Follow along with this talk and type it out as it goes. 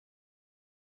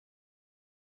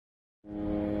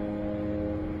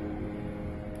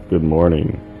Good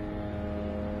morning.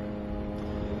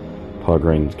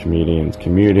 Pog Comedians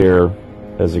Commute here.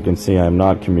 As you can see, I'm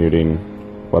not commuting.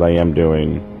 What I am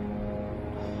doing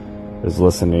is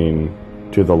listening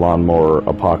to the Lawnmower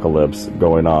Apocolypse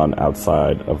going on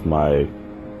outside of my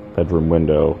bedroom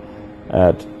window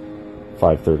at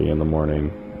 5:30 in the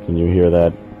morning. Can you hear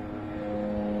that?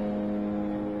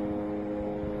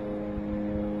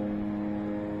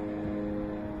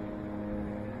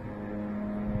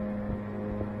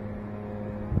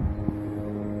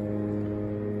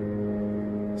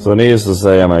 So needless to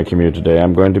say, on my commute today,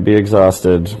 I'm going to be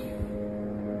exhausted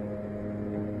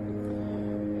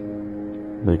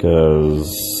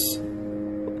because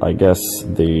I guess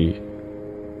the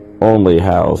only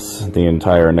house in the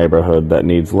entire neighborhood that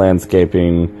needs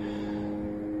landscaping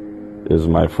is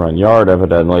my front yard,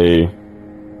 evidently,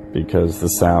 because the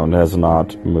sound has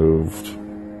not moved.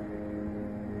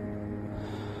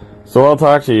 So I'll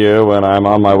talk to you when I'm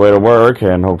on my way to work,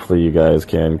 and hopefully you guys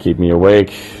can keep me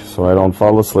awake so I don't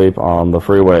fall asleep on the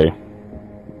freeway.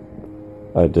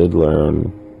 I did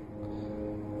learn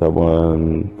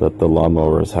that the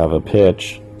lawnmowers have a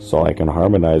pitch, so I can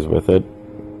harmonize with it.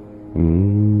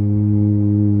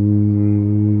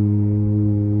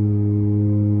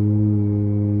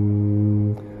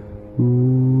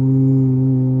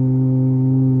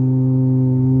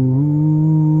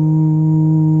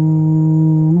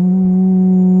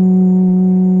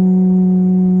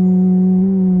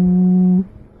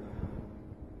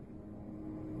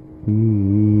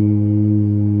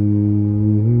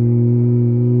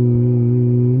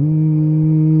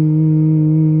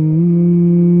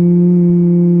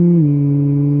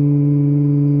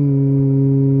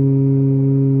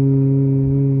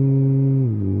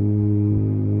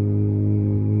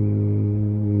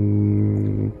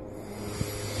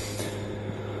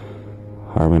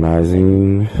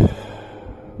 Harmonizing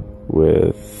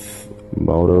with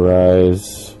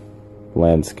motorized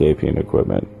landscaping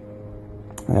equipment.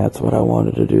 That's what I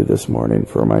wanted to do this morning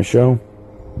for my show.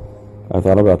 I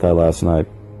thought about that last night.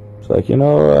 It's like, you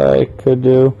know what I could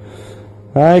do?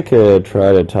 I could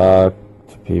try to talk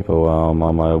to people while I'm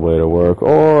on my way to work,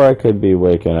 or I could be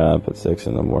waking up at 6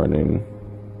 in the morning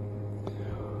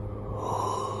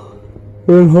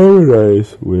and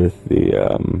harmonize with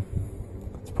the,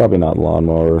 probably not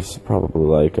lawnmowers, probably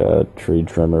like tree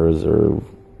trimmers or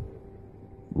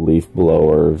leaf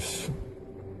blowers.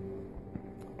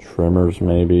 Trimmers,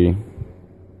 maybe.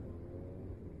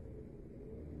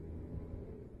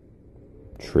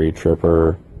 Tree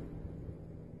tripper.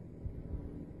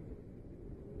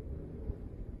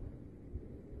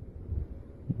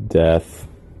 Death.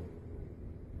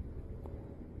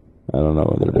 I don't know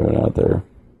what they're doing out there.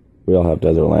 We all have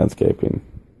desert landscaping.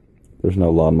 There's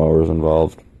no lawnmowers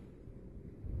involved.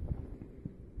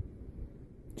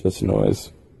 Just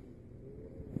noise.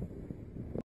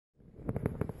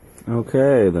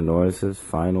 Okay, the noise has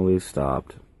finally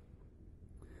stopped.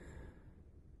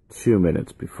 2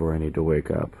 minutes before I need to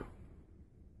wake up.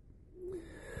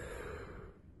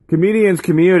 Comedians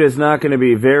Commute is not going to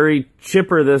be very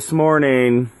chipper this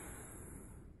morning.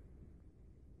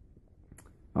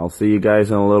 I'll see you guys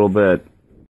in a little bit.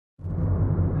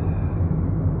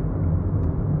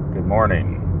 Good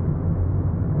morning.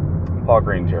 Paul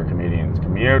Green's your Comedians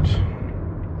Commute.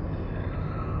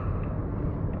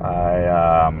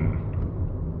 I am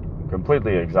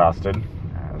completely exhausted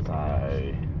as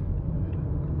I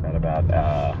got about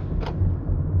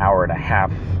an hour and a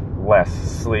half less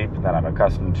sleep than I'm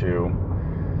accustomed to,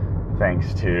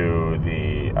 thanks to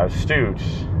the astute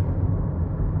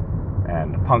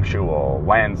and punctual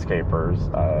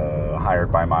landscapers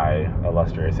hired by my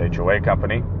illustrious HOA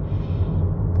company,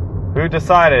 who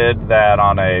decided that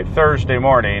on a Thursday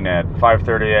morning at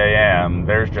 5:30 a.m.,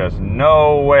 there's just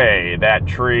no way that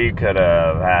tree could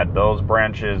have had those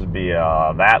branches be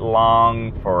that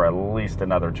long for at least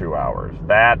another 2 hours.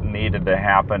 That needed to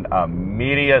happen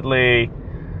immediately.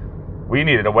 We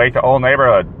needed to wake the whole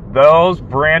neighborhood. Those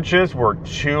branches were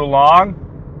too long.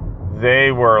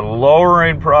 They were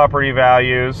lowering property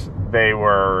values. They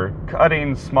were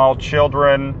cutting small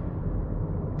children.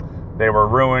 They were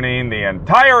ruining the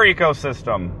entire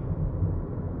ecosystem.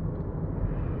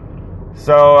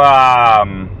 So,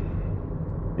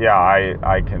 yeah,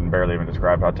 I can barely even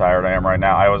describe how tired I am right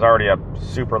now. I was already up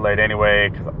super late anyway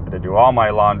because I had to do all my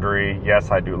laundry.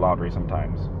 Yes, I do laundry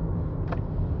sometimes.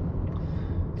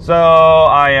 So,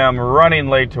 I am running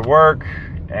late to work,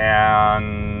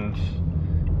 and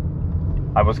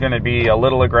I was going to be a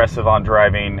little aggressive on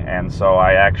driving, and so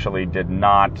I actually did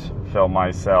not film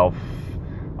myself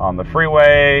on the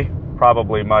freeway,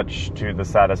 probably much to the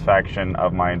satisfaction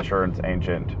of my insurance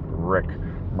agent, Rick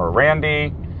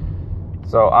Morandi.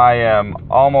 So I am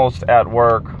almost at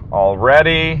work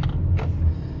already.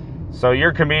 So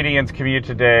your comedian's commute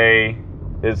today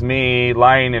is me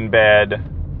lying in bed,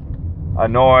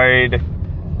 annoyed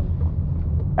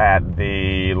at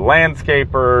the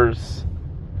landscapers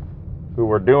who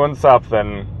were doing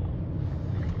something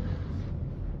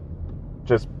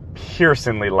just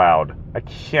piercingly loud. I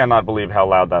cannot believe how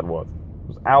loud that was. It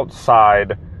was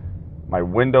outside, my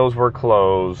windows were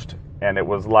closed, and it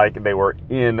was like they were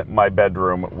in my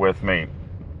bedroom with me.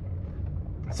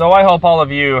 So I hope all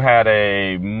of you had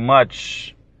a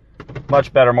much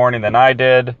better morning than I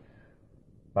did.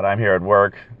 But I'm here at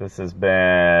work. This has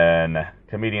been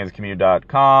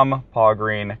comedianscommute.com,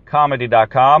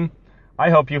 paulgreencomedy.com. I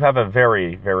hope you have a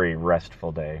very, very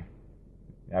restful day.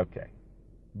 Okay.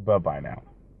 Bye-bye now.